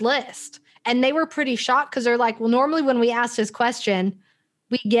good list. And they were pretty shocked because they're like, well, normally when we ask this question,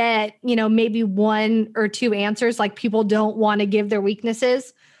 we get, maybe one or two answers. Like people don't want to give their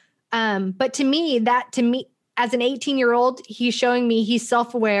weaknesses. But to me, as an 18-year-old, he's showing me he's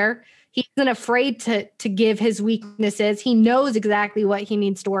self-aware. He isn't afraid to give his weaknesses. He knows exactly what he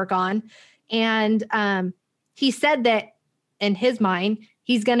needs to work on. And he said that in his mind,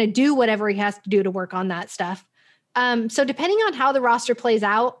 he's going to do whatever he has to do to work on that stuff. So depending on how the roster plays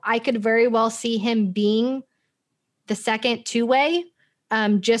out, I could very well see him being the second two-way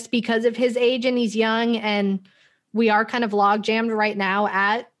just because of his age and he's young, and we are kind of log jammed right now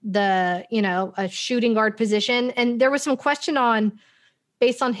at the, a shooting guard position. And there was some question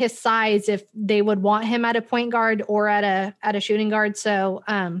based on his size, if they would want him at a point guard or at a shooting guard. So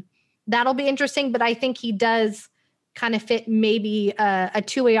that'll be interesting, but I think he does kind of fit maybe a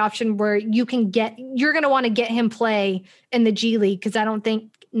two-way option where you're going to want to get him play in the G League, because I don't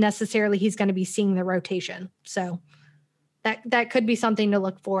think necessarily he's going to be seeing the rotation. So that could be something to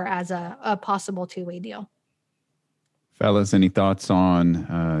look for as a possible two-way deal. Fellas, any thoughts on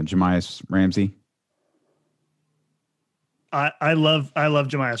Jahmi'us Ramsey? I love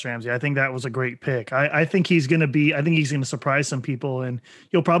Jahmi'us Ramsey. I think that was a great pick. I think he's going to surprise some people, and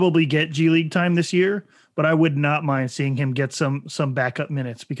he'll probably get G League time this year, but I would not mind seeing him get some backup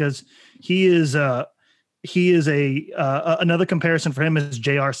minutes, because he is another comparison for him is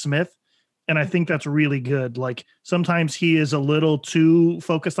J.R. Smith. And I think that's really good. Like sometimes he is a little too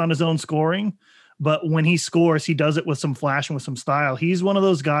focused on his own scoring, but when he scores, he does it with some flash and with some style. He's one of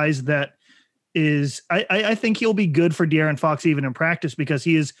those guys that is, I think he'll be good for De'Aaron Fox even in practice, because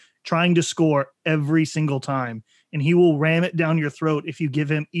he is trying to score every single time, and he will ram it down your throat if you give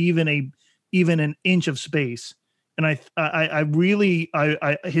him even an inch of space. And I really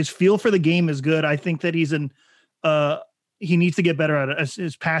his feel for the game is good. I think that he needs to get better at it.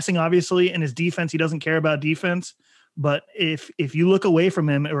 His passing, obviously, and his defense. He doesn't care about defense, but if you look away from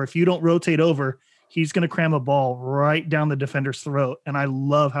him, or if you don't rotate over, he's going to cram a ball right down the defender's throat. And I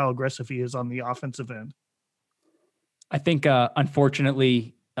love how aggressive he is on the offensive end. I think,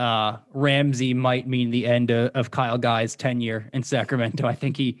 unfortunately, Ramsey might mean the end of Kyle Guy's tenure in Sacramento. I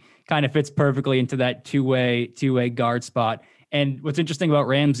think he kind of fits perfectly into that two-way guard spot. And what's interesting about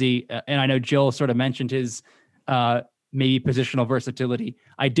Ramsey, and I know Jill sort of mentioned his maybe positional versatility.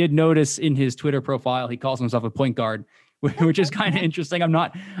 I did notice in his Twitter profile, he calls himself a point guard, which is kind of interesting.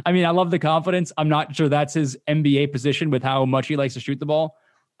 I love the confidence. I'm not sure that's his NBA position with how much he likes to shoot the ball.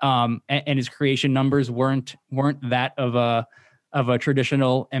 And his creation numbers weren't that of a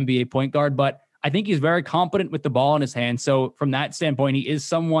traditional NBA point guard, but I think he's very competent with the ball in his hand. So from that standpoint, he is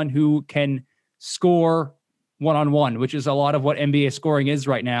someone who can score one-on-one, which is a lot of what NBA scoring is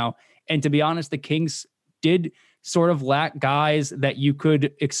right now. And to be honest, the Kings did sort of lack guys that you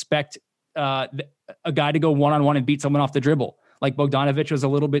could expect a guy to go one-on-one and beat someone off the dribble. Like Bogdanović was a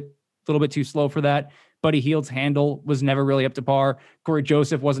little bit too slow for that. Buddy Hield's handle was never really up to par. Corey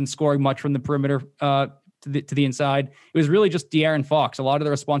Joseph wasn't scoring much from the perimeter to the inside. It was really just De'Aaron Fox. A lot of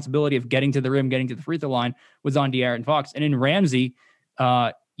the responsibility of getting to the rim, getting to the free throw line was on De'Aaron Fox. And in Ramsey,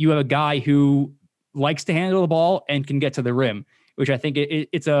 you have a guy who likes to handle the ball and can get to the rim, which I think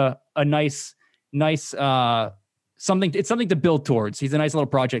it's a nice something. It's something to build towards. He's a nice little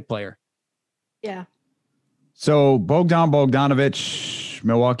project player. Yeah. So Bogdanović,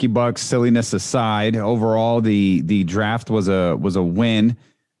 Milwaukee Bucks, silliness aside, overall the draft was a win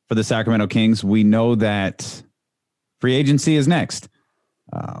for the Sacramento Kings. We know that free agency is next.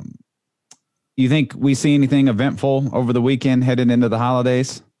 You think we see anything eventful over the weekend heading into the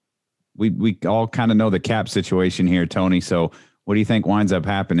holidays? We all kind of know the cap situation here, Tony. So what do you think winds up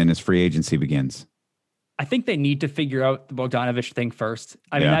happening as free agency begins? I think they need to figure out the Bogdanovich thing first.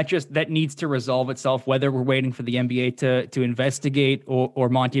 I mean, that needs to resolve itself, whether we're waiting for the NBA to investigate or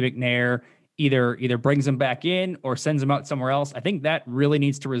Monty McNair either brings him back in or sends him out somewhere else. I think that really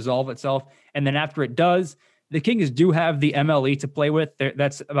needs to resolve itself. And then after it does, the Kings do have the MLE to play with.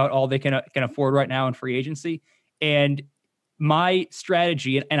 That's about all they can afford right now in free agency. And my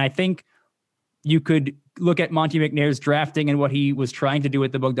strategy, and I think you could look at Monty McNair's drafting and what he was trying to do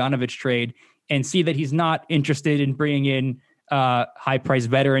with the Bogdanovich trade and see that he's not interested in bringing in high-priced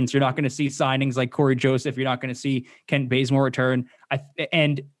veterans. You're not going to see signings like Corey Joseph. You're not going to see Kent Bazemore return.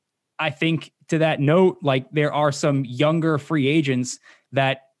 I think to that note, like there are some younger free agents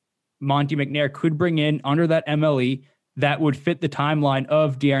that Monty McNair could bring in under that MLE that would fit the timeline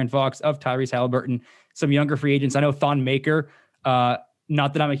of De'Aaron Fox, of Tyrese Halliburton, some younger free agents. I know Thon Maker, not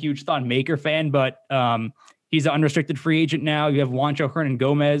that I'm a huge Thon Maker fan, but he's an unrestricted free agent now. You have Juancho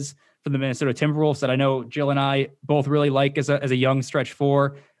Hernan-Gomez from the Minnesota Timberwolves that I know Jill and I both really like as a young stretch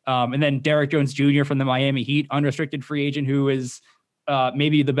four. And then Derek Jones Jr. from the Miami Heat, unrestricted free agent, who is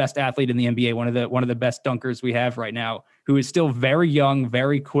maybe the best athlete in the NBA, one of the best dunkers we have right now, who is still very young,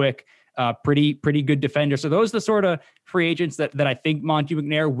 very quick, pretty good defender. So those are the sort of free agents that I think Monty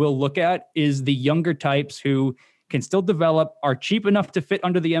McNair will look at, is the younger types who can still develop, are cheap enough to fit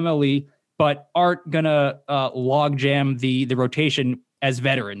under the MLE, but aren't gonna log jam the rotation as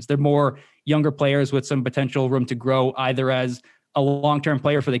veterans. They're more younger players with some potential room to grow, either as a long-term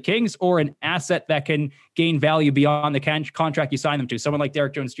player for the Kings or an asset that can gain value beyond the contract you sign them to. Someone like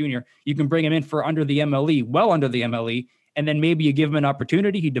Derek Jones Jr., you can bring him in for under the MLE, well under the MLE, and then maybe you give him an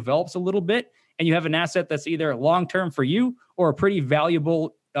opportunity. He develops a little bit, and you have an asset that's either long-term for you or a pretty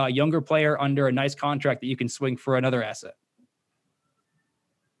valuable younger player under a nice contract that you can swing for another asset.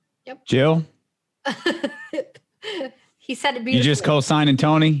 Yep. Jill? He said it beautifully. You just co-signing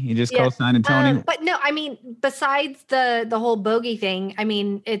Tony? You just co-signing Tony? But no, I mean, besides the whole bogey thing, I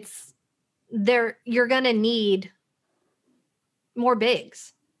mean, it's there. You're going to need more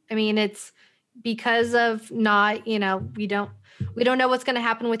bigs. I mean, it's because of not, we don't know what's going to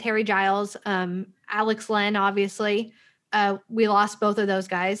happen with Harry Giles. Alex Len, obviously, we lost both of those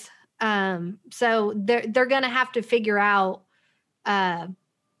guys. So they're going to have to figure out,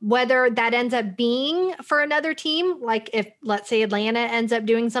 whether that ends up being for another team, like if, let's say, Atlanta ends up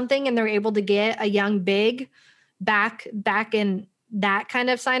doing something and they're able to get a young big back in that kind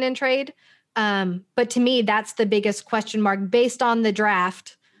of sign and trade. But to me, that's the biggest question mark based on the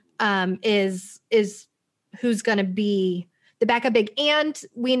draft, is who's going to be the backup big. And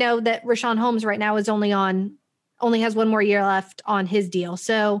we know that Richaun Holmes right now is only has one more year left on his deal.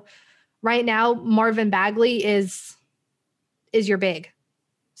 So right now, Marvin Bagley is your big.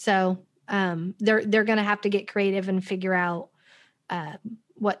 So they're going to have to get creative and figure out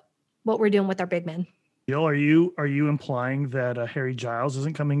what we're doing with our big men. Bill, are you implying that Harry Giles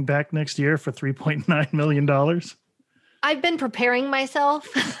isn't coming back next year for $3.9 million? I've been preparing myself.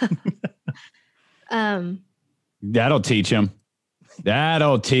 That'll teach him.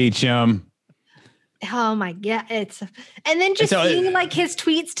 Oh my God. And then just seeing like his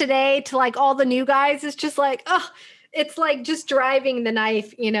tweets today to like all the new guys, it's just like, oh, it's like just driving the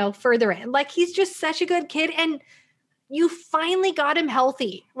knife, further in. Like, he's just such a good kid. And you finally got him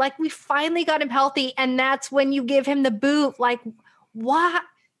healthy. Like, we finally got him healthy. And that's when you give him the boot. Like, what?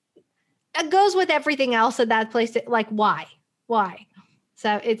 It goes with everything else at that place. Like, why?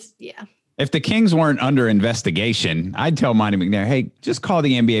 So it's, yeah. If the Kings weren't under investigation, I'd tell Monty McNair, hey, just call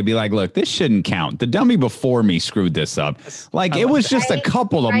the NBA, be like, look, this shouldn't count. The dummy before me screwed this up. Like, it was just a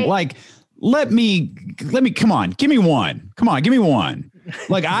couple of them. Like, let me, come on, give me one. Come on, give me one.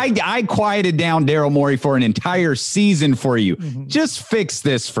 Like, I quieted down Daryl Morey for an entire season for you. Mm-hmm. Just fix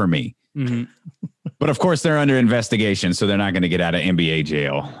this for me. Mm-hmm. But of course, they're under investigation, so they're not going to get out of NBA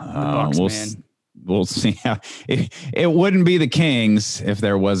jail. We'll see how it wouldn't be the Kings if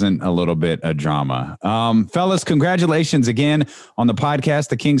there wasn't a little bit of drama. Fellas, congratulations again on the podcast,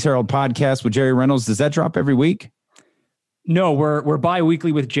 the Kings Herald podcast with Jerry Reynolds. Does that drop every week? No, we're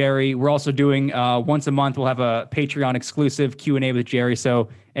bi-weekly with Jerry. We're also doing once a month. We'll have a Patreon exclusive Q&A with Jerry. So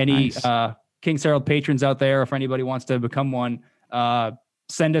any Kings Herald patrons out there, if anybody wants to become one,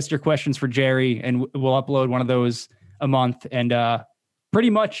 send us your questions for Jerry, and we'll upload one of those a month. And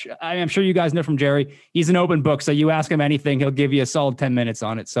pretty much, I'm sure you guys know from Jerry, he's an open book. So you ask him anything, he'll give you a solid 10 minutes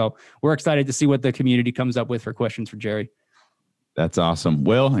on it. So we're excited to see what the community comes up with for questions for Jerry. That's awesome.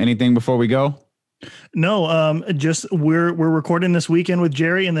 Will, anything before we go? No, just we're recording this weekend with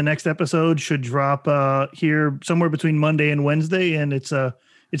Jerry, and the next episode should drop here somewhere between Monday and Wednesday. And it's the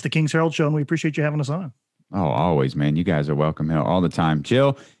Kings Herald Show, and we appreciate you having us on. Oh, always, man. You guys are welcome here all the time.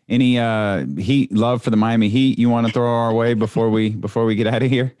 Jill, any Heat love for the Miami Heat you want to throw our way before we get out of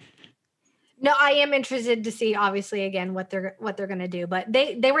here? No, I am interested to see, obviously, again, what they're going to do. But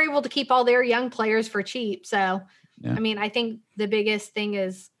they were able to keep all their young players for cheap. So, yeah. I mean, I think the biggest thing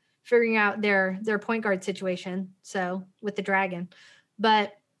is figuring out their point guard situation. So with the Dragon,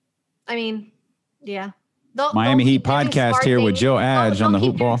 but I mean, yeah. Miami Heat podcast here with Joe Adge on the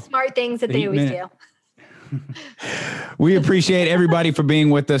Hoop Ball. Smart things that they always do. We appreciate everybody for being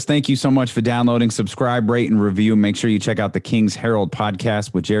with us. Thank you so much for downloading. Subscribe, rate, and review. Make sure you check out the King's Herald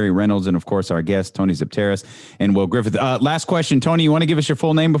podcast with Jerry Reynolds and, of course, our guests, Tony Xypteras and Will Griffith. Last question, Tony, you want to give us your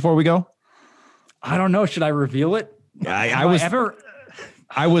full name before we go? I don't know. Should I reveal it? I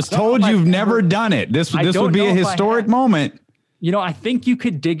was told you've never done it. This would be a historic moment. You know, I think you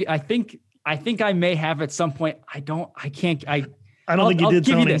could dig. I think I may have at some point. I don't think you did.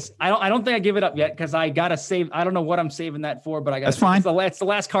 Give you this. I don't think I give it up yet because I gotta save. I don't know what I'm saving that for, but I got. That's fine. It's the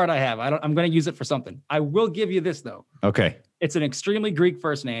last card I have. I'm going to use it for something. I will give you this though. Okay. It's an extremely Greek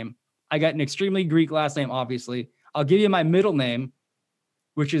first name. I got an extremely Greek last name. Obviously, I'll give you my middle name,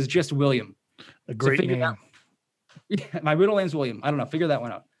 which is just William. A great name. My middle name's William. I don't know. Figure that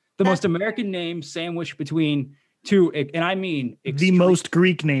one out. The most American name sandwiched between two, and I mean the most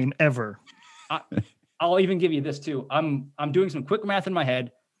Greek name ever. I'll even give you this too. I'm doing some quick math in my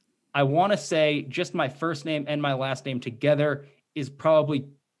head. I want to say just my first name and my last name together is probably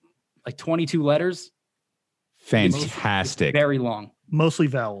like 22 letters. Fantastic. It's very long. Mostly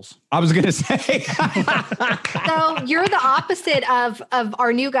vowels. I was going to say. So you're the opposite of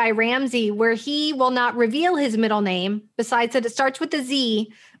our new guy, Ramsey, where he will not reveal his middle name, besides that it starts with a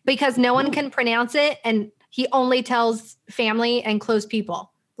Z, because no one can pronounce it. And he only tells family and close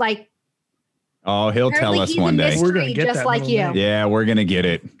people. Like, oh, he'll tell us one day. We're going to get just that like you. name. Yeah, we're going to get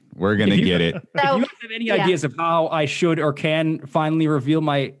it. We're going to get it. So, if you have any ideas of how I should or can finally reveal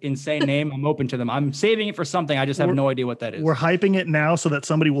my insane name, I'm open to them. I'm saving it for something. I just have no idea what that is. We're hyping it now so that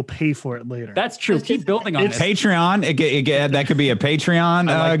somebody will pay for it later. That's true. Keep building on it. Patreon. That could be a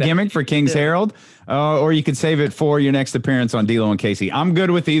Patreon gimmick for King's Herald. Or you could save it for your next appearance on D'Lo and Casey. I'm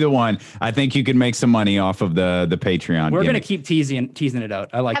good with either one. I think you could make some money off of the Patreon. We're going to keep teasing it out.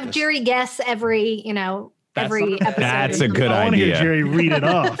 I like have Jerry guess every episode. That's a good idea. I want to hear Jerry read it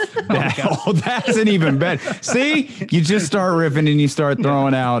off. That's an even better. See, you just start riffing and you start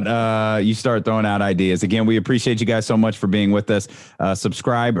throwing out ideas. Again, we appreciate you guys so much for being with us.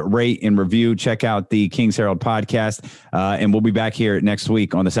 Subscribe, rate, and review. Check out the King's Herald podcast. And we'll be back here next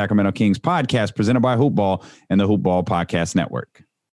week on the Sacramento Kings podcast presented by Hoop Ball and the Hoop Ball Podcast Network.